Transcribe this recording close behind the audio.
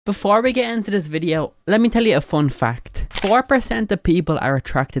Before we get into this video, let me tell you a fun fact. 4% of people are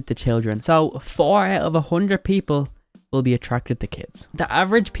attracted to children. So 4 out of 100 people will be attracted to kids. The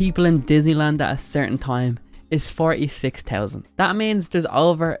average people in Disneyland at a certain time is 46,000. That means there's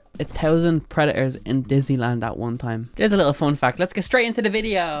over 1,000 predators in Disneyland at one time. There's a little fun fact. Let's get straight into the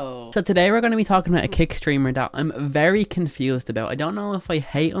video. So today we're going to be talking about a kick streamer that I'm very confused about. I don't know if I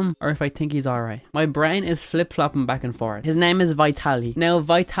hate him or if I think he's alright. My brain is flip-flopping back and forth. His name is Vitaly. Now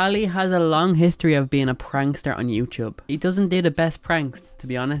Vitaly has a long history of being a prankster on YouTube. He doesn't do the best pranks, to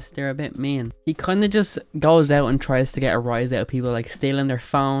be honest. They're a bit mean. He kind of just goes out and tries to get a rise out of people, like stealing their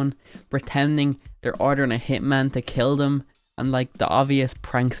phone, pretending they're ordering a hitman to kill them, and like the obvious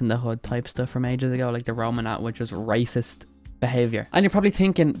pranks in the hood type stuff from ages ago, like the Roman at, which was racist behavior. And you're probably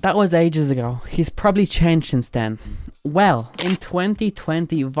thinking, that was ages ago. He's probably changed since then. Well, in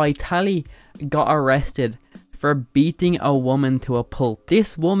 2020, Vitaly got arrested for beating a woman to a pulp.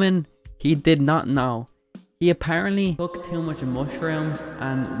 This woman, he did not know. He apparently took too much mushrooms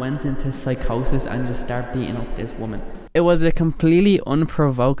and went into psychosis and just started beating up this woman. It was a completely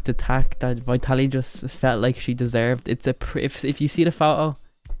unprovoked attack that Vitaly just felt like she deserved. If you see the photo,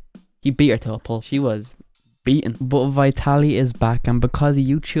 he beat her to a pulp. She was beaten. But Vitaly is back, and because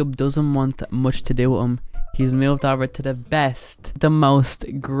YouTube doesn't want much to do with him, he's moved over to the best, the most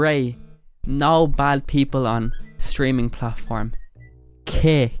great, no bad people on streaming platform,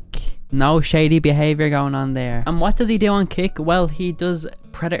 Kick. No shady behavior going on there. And what does he do on Kick? Well, he does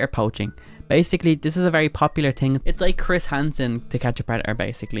predator poaching. Basically, this is a very popular thing. It's like Chris Hansen to catch a predator,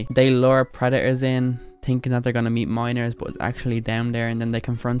 basically. They lure predators in, thinking that they're going to meet minors, but it's actually down there, and then they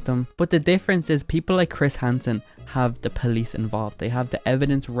confront them. But the difference is people like Chris Hansen have the police involved. They have the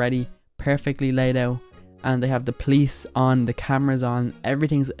evidence ready, perfectly laid out, and they have the police on, the cameras on,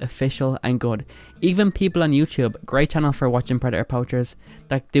 everything's official and good. Even people on YouTube, great channel for watching predator poachers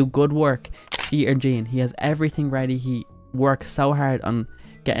that do good work, Peter Jean, he has everything ready. He works so hard on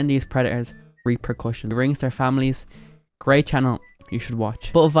getting these predators repercussions. He rings their families. Great channel, you should watch.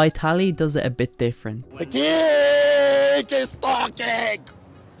 But Vitaly does it a bit different. The Kick is talking!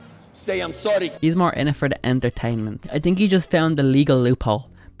 Say I'm sorry. He's more in it for the entertainment. I think he just found the legal loophole.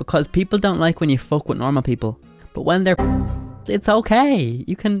 Because people don't like when you fuck with normal people. But when they're it's okay.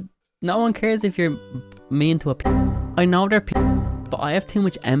 You can, no one cares if you're mean to a I know they're but I have too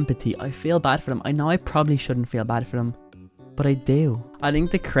much empathy. I feel bad for them. I know I probably shouldn't feel bad for them, but I do. I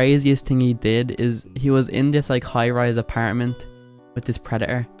think the craziest thing he did is he was in this like high-rise apartment with this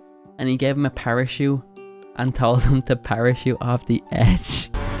predator, and he gave him a parachute and told him to parachute off the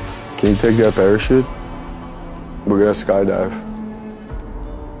edge. Can you take that parachute? We're gonna skydive.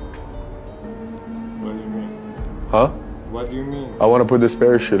 Huh? What do you mean? I want to put this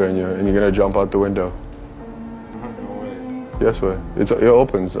parachute on you, and you're gonna jump out the window. No way. Yes, way. It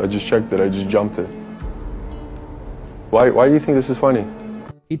opens. I just checked it. I just jumped it. Why do you think this is funny?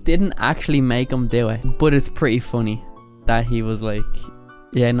 He didn't actually make him do it, but it's pretty funny that he was like,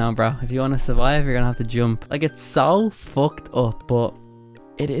 yeah, no, bro. If you want to survive, you're gonna have to jump. Like, it's so fucked up, but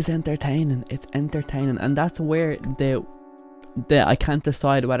it is entertaining. It's entertaining, and that's where the I can't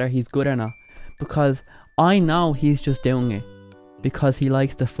decide whether he's good or not, because I know he's just doing it because he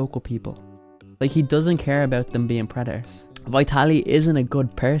likes to fuck with people. Like, he doesn't care about them being predators. Vitaly isn't a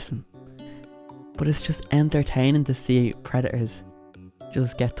good person, but it's just entertaining to see predators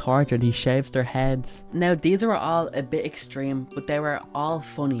just get tortured. He shaves their heads. Now, these were all a bit extreme, but they were all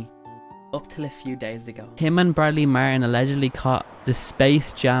funny up till a few days ago. Him and Bradley Martin allegedly caught the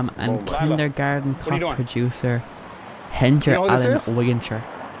Space Jam and Kindergarten Cop producer Henry Allen Wigginshire.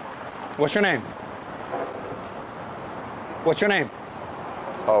 What's your name? What's your name?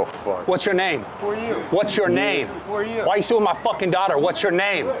 Oh, fuck. What's your name? Who are you? What's your name? Who are you? Why are you suing my fucking daughter? What's your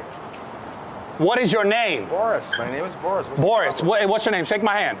name? What is your name? Boris. My name is Boris. Boris, what's your name? Shake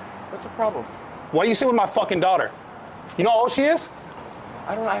my hand. What's the problem? Why are you suing my fucking daughter? You know how old she is?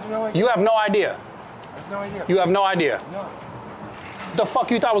 I have no idea. You have no idea. I have no idea. You have no idea. No. The fuck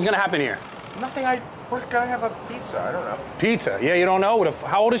you thought was gonna happen here? Nothing. We're gonna have a pizza. I don't know. Pizza? Yeah, you don't know?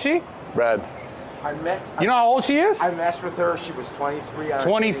 How old is she? Brad. You know how old she is? I matched with her. She was 23 on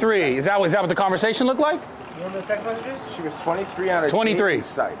 23. Is that what the conversation looked like? You remember the text messages? She was 23 on a 23. dating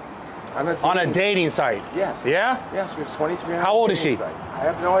site. On a dating site? Yes. Yeah? Yeah, she was 23 on How old is she? site. I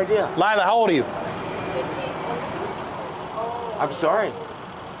have no idea. Lila, how old are you? 15. I'm sorry.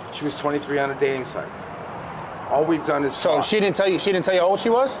 She was 23 on a dating site. All we've done is So talk. she didn't tell you how old she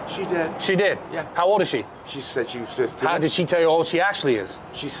was? She did. She did? Yeah. How old is she? She said she was 15. How did she tell you how old she actually is?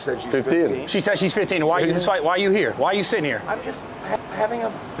 She said she's 15. 15. She said she's 15. Why are you here? Why are you sitting here? I'm just having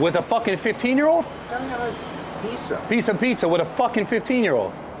With a fucking 15-year-old? a pizza. Piece of pizza with a fucking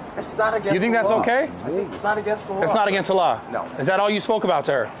 15-year-old. It's not against You think the that's law. okay? I think it's not against the law. It's not against the law? No. Is that all you spoke about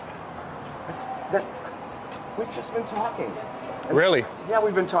to her? We've just been talking. Really? Yeah,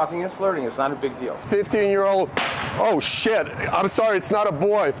 we've been talking and flirting. It's not a big deal. 15-year-old. Oh shit! I'm sorry. It's not a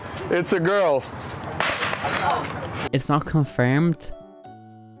boy. It's a girl. It's not confirmed,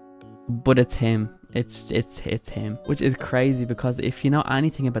 but it's him. It's him, which is crazy because if you know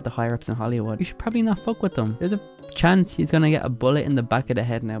anything about the higher ups in Hollywood, you should probably not fuck with them. There's a chance he's gonna get a bullet in the back of the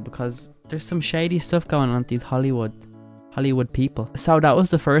head now because there's some shady stuff going on with these Hollywood people. So that was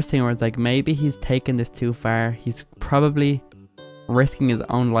the first thing where it's like, maybe he's taken this too far. He's probably risking his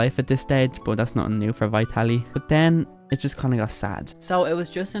own life at this stage, but that's nothing new for Vitaly. But then it just kind of got sad. So it was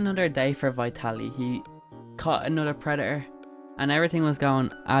just another day for Vitaly. He caught another predator and everything was going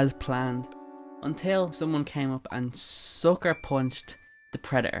as planned until someone came up and sucker punched the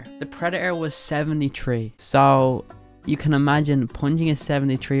predator. The predator was 73, so you can imagine punching a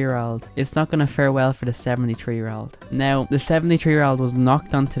 73-year-old. It's not going to fare well for the 73-year-old. Now, the 73-year-old was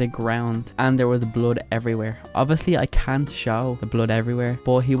knocked onto the ground and there was blood everywhere. Obviously, I can't show the blood everywhere,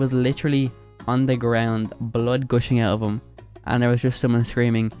 but he was literally on the ground, blood gushing out of him. And there was just someone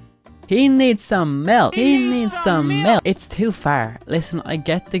screaming, "He needs some milk! He needs some milk!" It's too far. Listen, I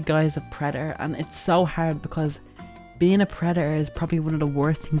get the guy's a predator and it's so hard because being a predator is probably one of the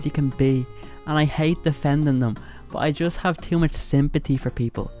worst things you can be. And I hate defending them, but I just have too much sympathy for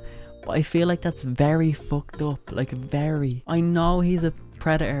people. But I feel like that's very fucked up, like very. I know he's a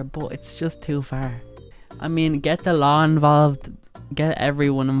predator, but it's just too far. I mean, get the law involved, get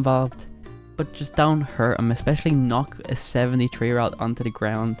everyone involved, but just don't hurt him, especially knock a 73-year-old onto the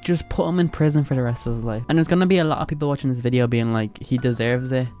ground. Just put him in prison for the rest of his life. And there's gonna be a lot of people watching this video being like, he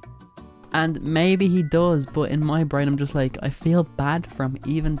deserves it. And maybe he does, but in my brain I'm just like, I feel bad for him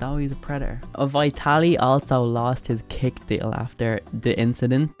even though he's a predator. Vitaly also lost his Kick deal after the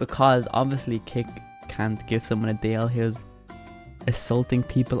incident because obviously Kick can't give someone a deal. He was assaulting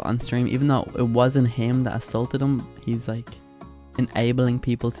people on stream, even though it wasn't him that assaulted him. He's like enabling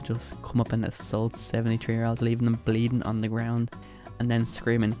people to just come up and assault 73-year-olds, leaving them bleeding on the ground and then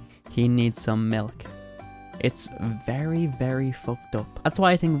screaming, "He needs some milk." It's very, very fucked up. That's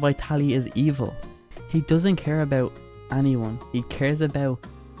why I think Vitaly is evil. He doesn't care about anyone. He cares about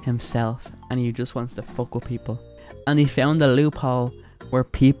himself and he just wants to fuck with people. And he found a loophole where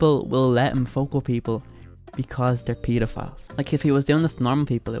people will let him fuck with people because they're pedophiles. Like if he was doing this to normal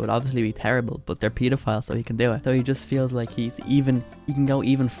people, it would obviously be terrible, but they're pedophiles, so he can do it. So he just feels like he can go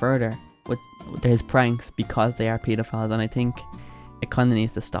even further with his pranks because they are pedophiles, and I think it kind of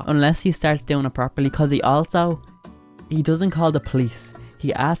needs to stop unless he starts doing it properly, because he doesn't call the police.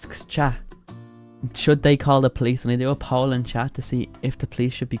 He asks chat, should they call the police, and they do a poll in chat to see if the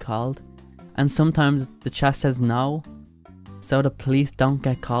police should be called, and sometimes the chat says no, so the police don't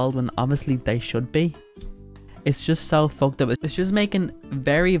get called when obviously they should be. It's just so fucked up. It's just making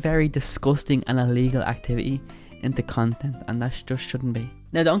very, very disgusting and illegal activity into content, and that just shouldn't be.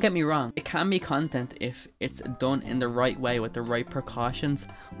 Now don't get me wrong, it can be content if it's done in the right way with the right precautions.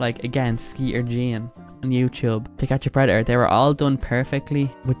 Like again, Skeeter G on YouTube, To Catch a Predator, they were all done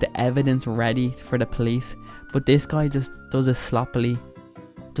perfectly with the evidence ready for the police, but this guy just does it sloppily,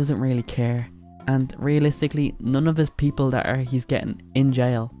 doesn't really care, and realistically none of his people that he's getting in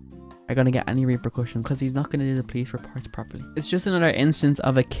jail are going to get any repercussions because he's not going to do the police reports properly. It's just another instance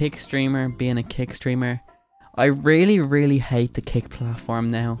of a Kick streamer being a Kick streamer. I really, really hate the Kick platform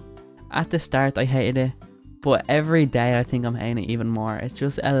now. At the start I hated it, but every day I think I'm hating it even more. It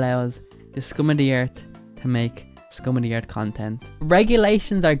just allows the scum of the earth to make scum of the earth content.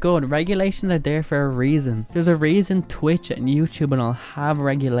 Regulations are good. Regulations are there for a reason. There's a reason Twitch and YouTube and all have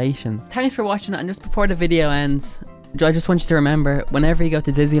regulations. Thanks for watching it, and just before the video ends, I just want you to remember, whenever you go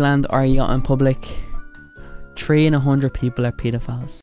to Disneyland or you go in public, 3 in 100 people are pedophiles.